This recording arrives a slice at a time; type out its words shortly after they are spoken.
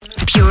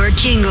Pure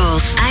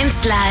Jingles. 1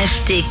 Live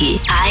diGGi.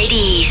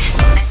 IDs.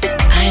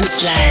 1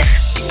 Live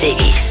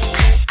diGGi.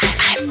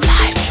 1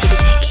 Live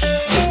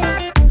diGGi.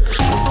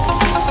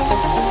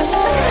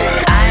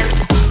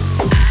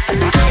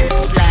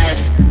 1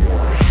 Live.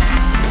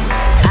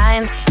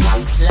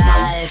 1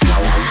 Live.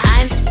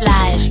 1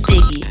 Live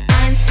diGGi.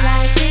 1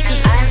 Live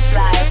diGGi. 1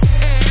 Live.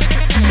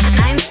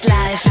 1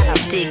 Live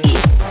diGGi.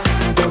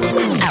 1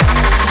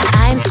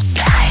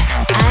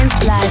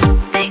 Live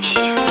diGGi.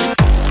 1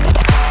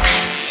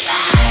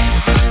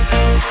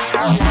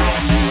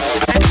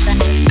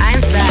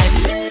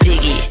 Live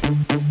diGGi.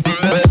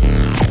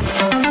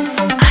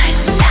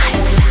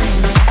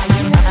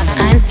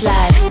 1 Live diGGi. 1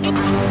 Live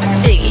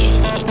diGGi.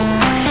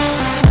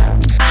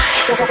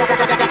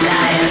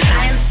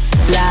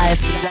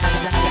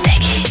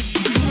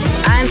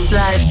 1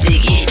 Live diGGi. 1 Live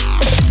diGGi.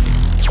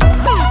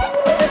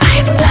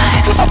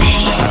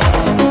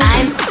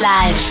 1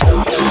 Live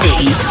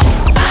diGGi.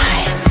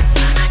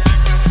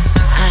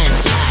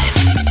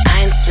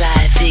 1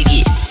 Live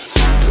diGGi.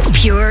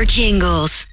 Pure Jingles.